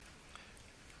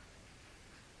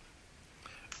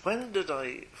When did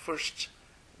I first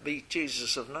meet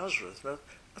Jesus of Nazareth? Now,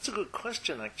 that's a good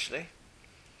question, actually.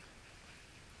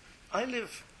 I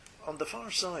live on the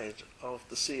far side of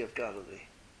the Sea of Galilee,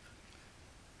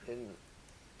 in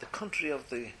the country of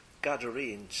the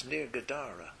Gadarenes, near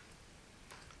Gadara,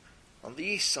 on the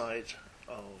east side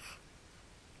of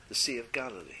the Sea of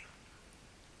Galilee.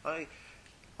 I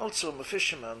also am a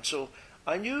fisherman, so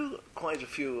I knew quite a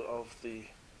few of the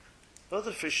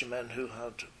other fishermen who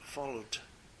had followed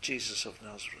Jesus of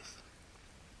Nazareth.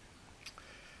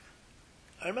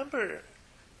 I remember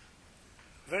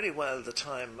very well the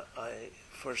time I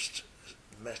first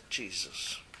met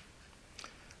Jesus.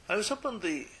 I was up on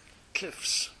the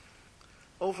cliffs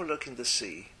overlooking the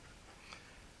sea,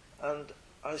 and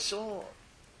I saw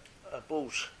a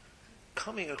boat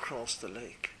coming across the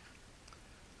lake.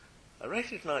 I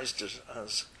recognized it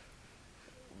as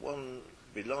one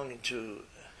belonging to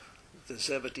the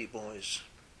Zebedee boys,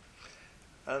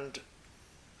 and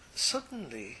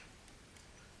suddenly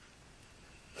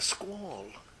a squall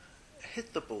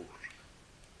hit the boat.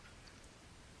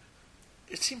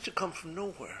 It seemed to come from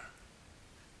nowhere,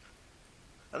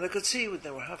 and I could see when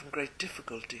they were having great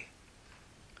difficulty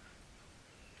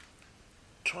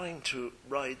trying to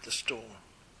ride the storm.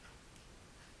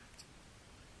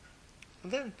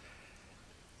 And then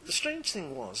the strange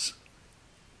thing was,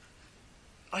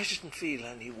 I didn't feel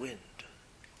any wind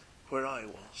where I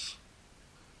was.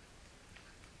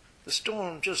 The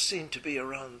storm just seemed to be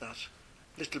around that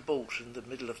little boat in the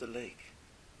middle of the lake.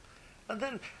 And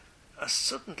then, as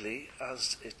suddenly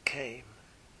as it came,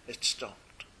 it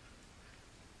stopped.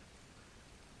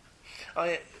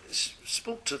 I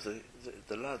spoke to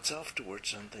the lads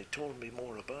afterwards, and they told me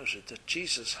more about it, that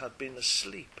Jesus had been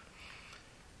asleep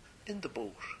in the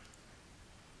boat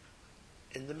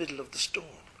in the middle of the storm.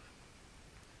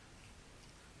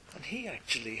 And he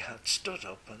actually had stood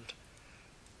up and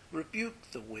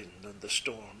rebuked the wind and the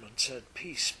storm and said,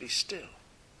 "Peace, be still."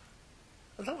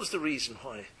 And that was the reason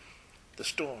why the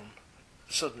storm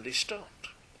suddenly stopped.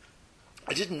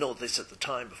 I didn't know this at the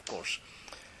time, of course.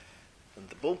 And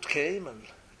the boat came and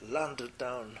landed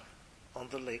down on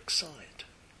the lake side.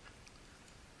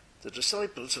 The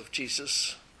disciples of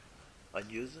Jesus, I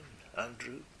knew them,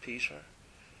 Andrew, Peter,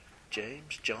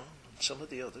 James, John, and some of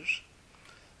the others.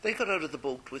 They got out of the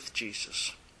boat with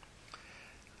Jesus.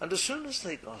 And as soon as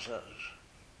they got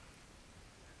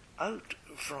out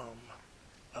from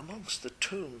amongst the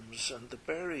tombs and the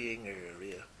burying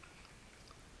area,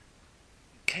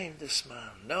 came this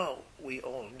man. Now, we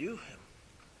all knew him.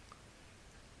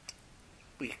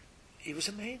 He was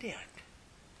a maniac.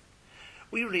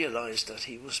 We realized that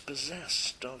he was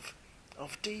possessed of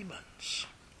demons.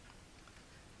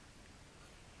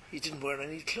 He didn't wear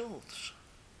any clothes.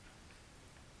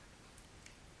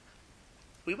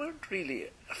 We weren't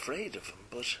really afraid of him,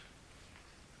 but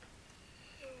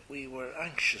we were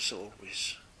anxious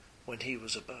always when he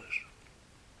was about.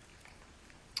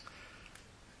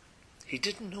 He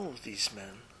didn't know these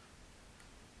men,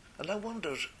 and I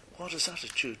wondered what his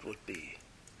attitude would be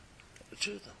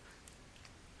to them.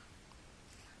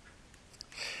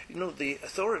 You know, the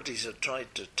authorities had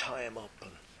tried to tie him up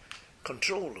and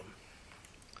control him.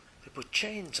 They put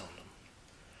chains on him.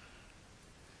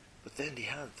 But then he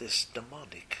had this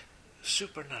demonic,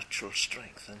 supernatural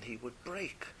strength, and he would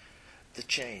break the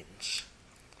chains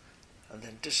and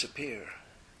then disappear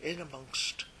in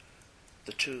amongst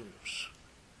the tombs.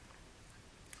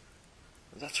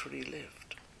 And that's where he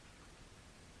lived.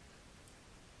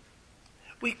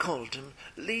 We called him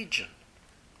Legion,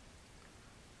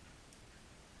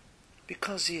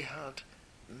 because he had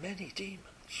many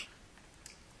demons.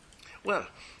 Well,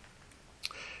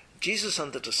 Jesus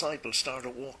and the disciples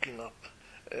started walking up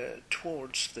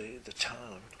towards the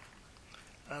town,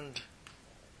 and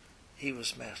he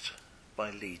was met by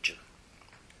Legion.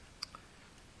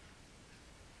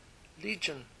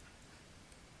 Legion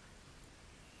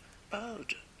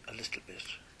bowed a little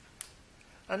bit,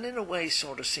 and in a way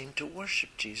sort of seemed to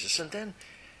worship Jesus. And then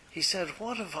he said,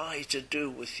 "What have I to do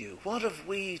with you? What have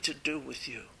we to do with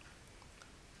you,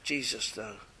 Jesus,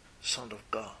 thou Son of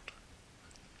God?"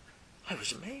 I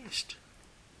was amazed.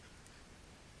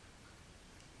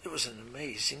 It was an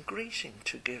amazing greeting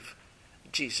to give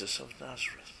Jesus of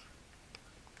Nazareth.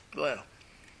 Well,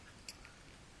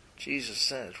 Jesus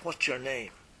said, "What's your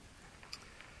name?"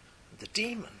 The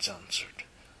demons answered.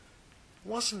 It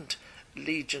wasn't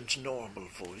Legion's normal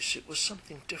voice, it was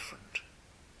something different.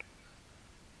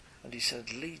 And he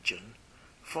said, "Legion,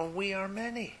 for we are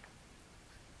many."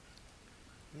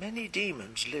 Many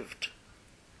demons lived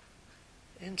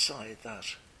inside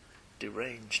that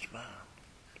deranged man.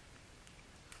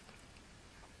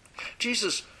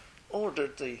 Jesus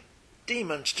ordered the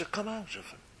demons to come out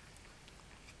of him.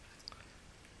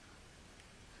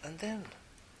 And then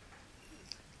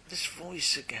this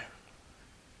voice again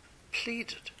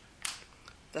pleaded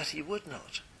that he would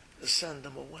not send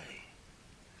them away.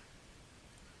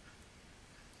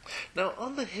 Now,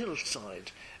 on the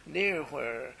hillside, near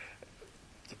where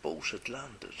the boat had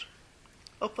landed,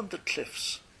 up on the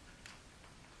cliffs,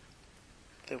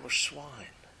 there were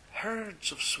swine,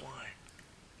 herds of swine,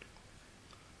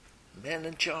 men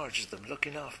in charge of them,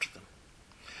 looking after them.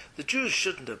 The Jews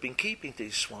shouldn't have been keeping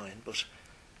these swine, but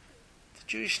the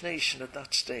Jewish nation at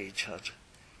that stage had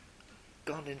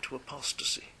gone into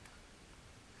apostasy,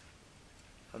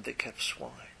 and they kept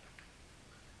swine.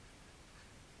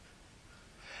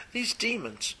 These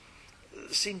demons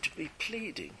seemed to be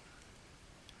pleading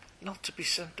not to be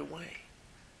sent away,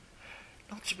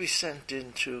 not to be sent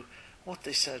into what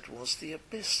they said was the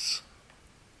abyss.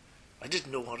 I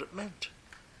didn't know what it meant.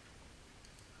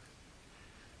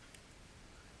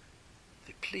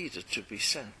 They pleaded to be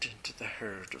sent into the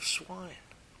herd of swine.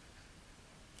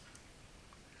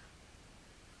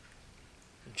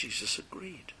 And Jesus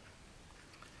agreed.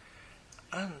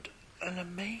 And an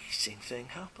amazing thing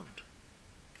happened.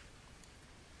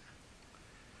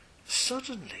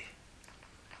 Suddenly,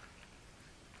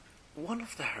 one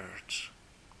of the herds,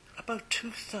 about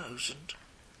 2,000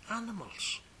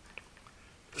 animals,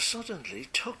 suddenly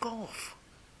took off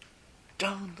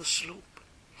down the slope.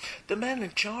 The men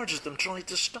in charge of them tried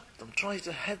to stop them, tried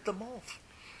to head them off,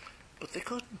 but they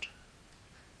couldn't.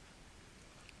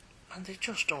 And they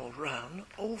just all ran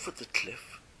over the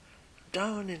cliff,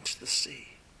 down into the sea.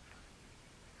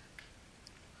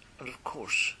 And of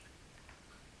course,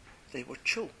 they were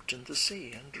choked in the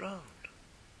sea and drowned.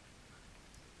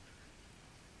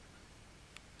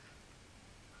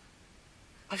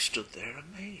 I stood there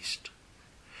amazed.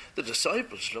 The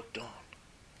disciples looked on,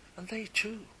 and they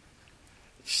too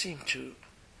seemed to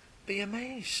be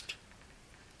amazed.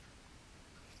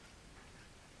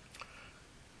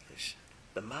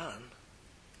 The man,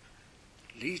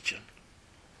 Legion,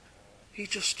 he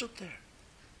just stood there.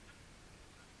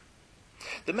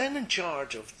 The men in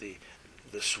charge of the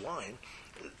swine,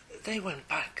 they went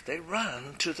back, they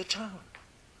ran to the town.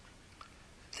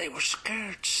 They were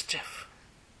scared stiff.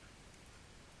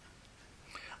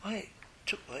 I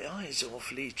took my eyes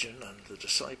off Legion and the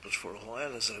disciples for a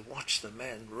while as I watched the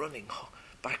men running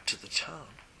back to the town.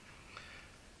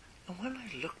 And when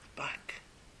I looked back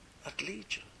at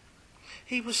Legion,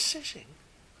 he was sitting,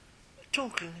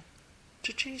 talking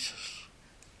to Jesus.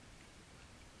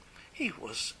 He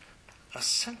was as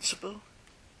sensible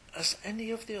as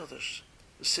any of the others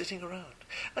sitting around.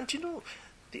 And you know,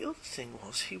 the other thing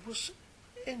was he was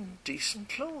in decent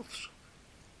clothes.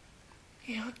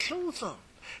 He had clothes on.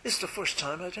 It's the first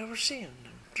time I'd ever seen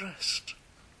him dressed.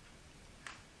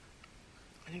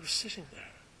 And he was sitting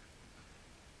there,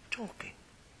 talking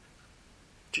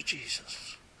to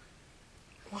Jesus.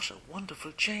 What a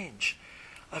wonderful change.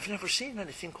 I've never seen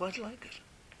anything quite like it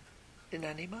in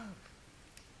any man.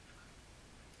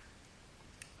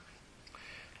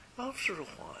 After a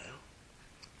while,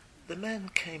 the men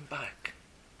came back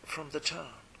from the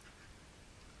town,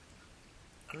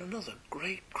 and another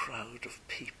great crowd of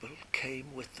people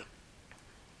came with them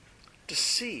to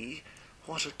see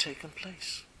what had taken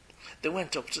place. They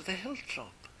went up to the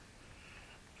hilltop,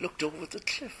 looked over the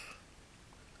cliff,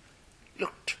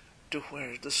 looked to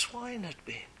where the swine had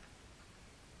been,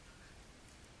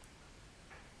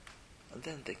 and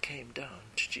then they came down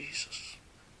to Jesus.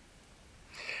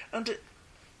 And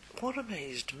what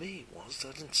amazed me was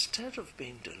that instead of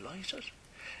being delighted,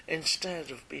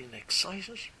 instead of being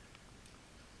excited,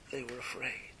 they were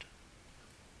afraid.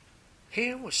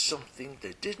 Here was something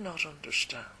they did not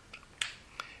understand.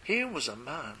 Here was a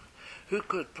man who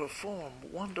could perform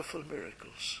wonderful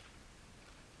miracles,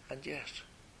 and yet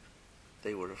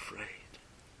they were afraid.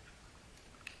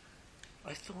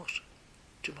 I thought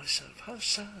to myself, how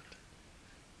sad.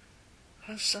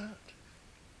 How sad.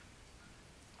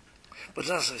 But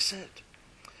as I said,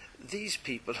 these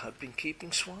people had been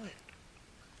keeping swine.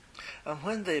 And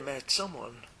when they met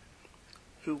someone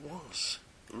who was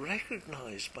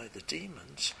recognized by the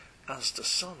demons as the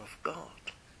Son of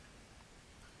God,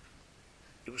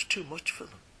 it was too much for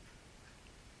them.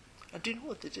 And do you know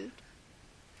what they did?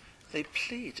 They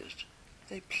pleaded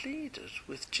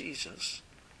with Jesus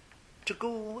to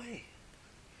go away.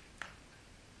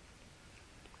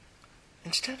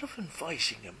 Instead of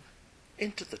inviting him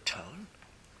into the town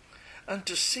and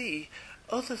to see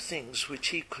other things which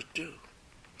he could do,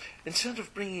 instead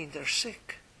of bringing their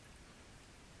sick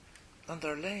and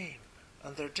their lame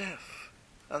and their deaf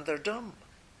and their dumb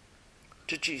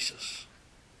to Jesus,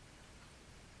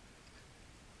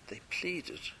 they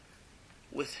pleaded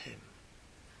with him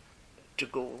to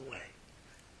go away.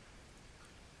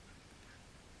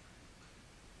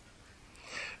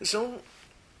 So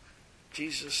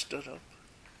Jesus stood up,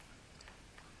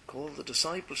 called the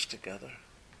disciples together,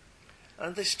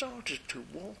 and they started to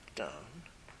walk down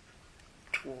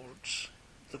towards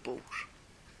the boat.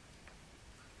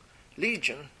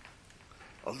 Legion,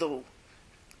 although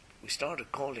we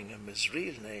started calling him his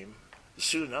real name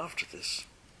soon after this,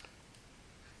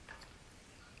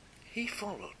 he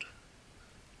followed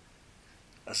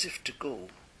as if to go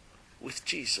with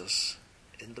Jesus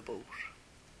in the boat.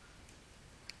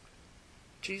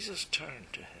 Jesus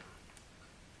turned to him.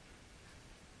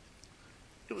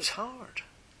 It was hard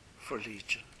for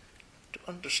Legion to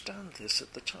understand this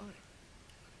at the time.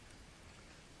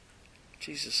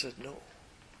 Jesus said, "No,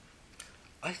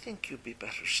 I think you'd be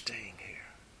better staying here.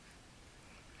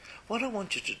 What I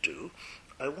want you to do,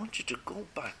 I want you to go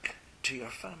back to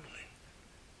your family.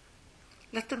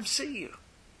 Let them see you.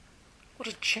 What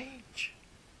a change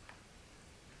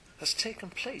has taken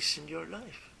place in your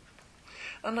life.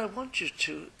 And I want you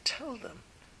to tell them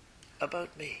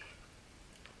about me.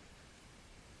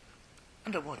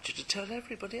 And I want you to tell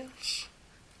everybody else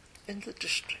in the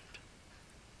district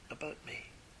about me.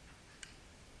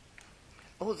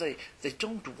 Oh, they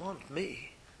don't want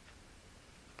me,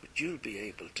 but you'll be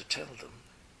able to tell them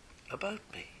about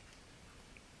me."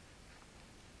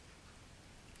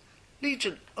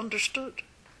 Legion understood.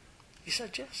 He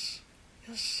said, yes,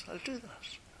 I'll do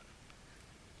that.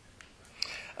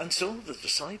 And so the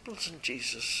disciples and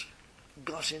Jesus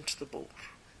got into the boat,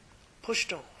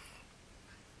 pushed off,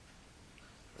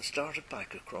 and started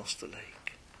back across the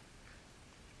lake.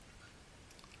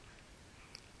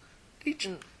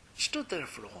 Legion stood there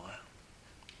for a while,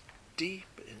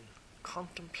 deep in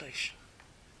contemplation.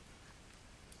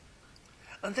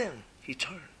 And then he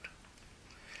turned,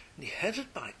 and he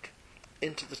headed back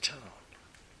into the town,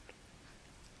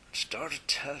 and started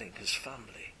telling his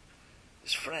family,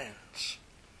 his friends,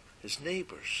 his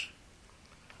neighbours,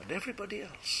 and everybody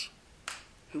else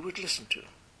who would listen to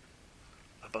him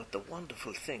about the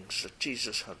wonderful things that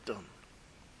Jesus had done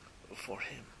for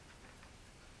him.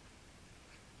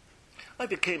 I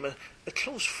became a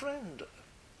close friend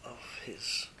of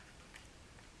his.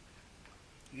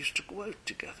 We used to go out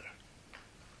together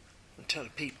and tell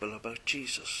people about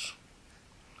Jesus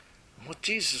and what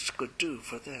Jesus could do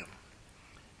for them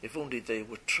if only they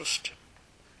would trust him.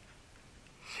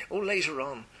 Oh, later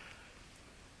on,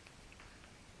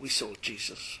 we saw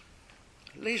Jesus.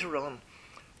 Later on,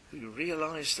 we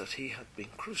realized that he had been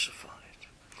crucified.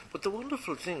 But the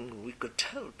wonderful thing we could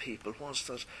tell people was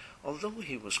that although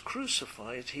he was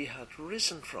crucified, he had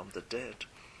risen from the dead,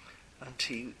 and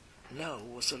he now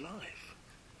was alive.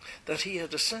 That he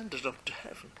had ascended up to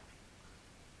heaven,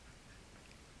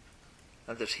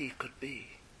 and that he could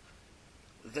be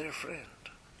their friend,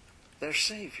 their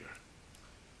Saviour.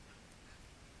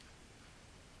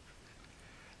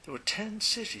 There were 10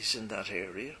 cities in that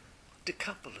area,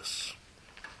 Decapolis,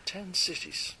 10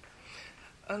 cities.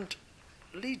 And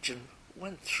Legion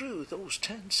went through those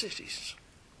 10 cities,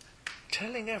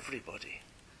 telling everybody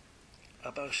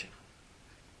about him,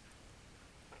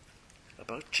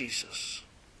 about Jesus,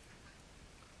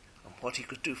 and what he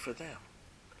could do for them,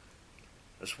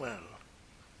 as well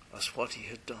as what he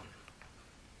had done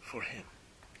for him.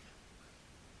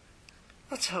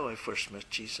 That's how I first met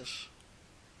Jesus.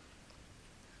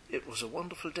 It was a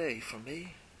wonderful day for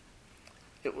me.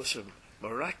 It was a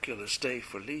miraculous day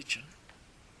for Legion.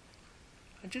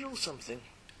 And you know something?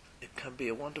 It can be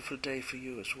a wonderful day for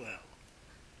you as well,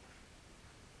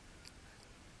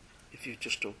 if you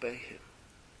just obey him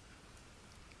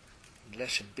and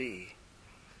let him be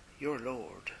your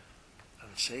Lord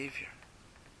and Saviour.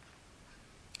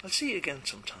 I'll see you again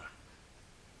sometime.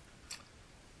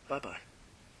 Bye-bye.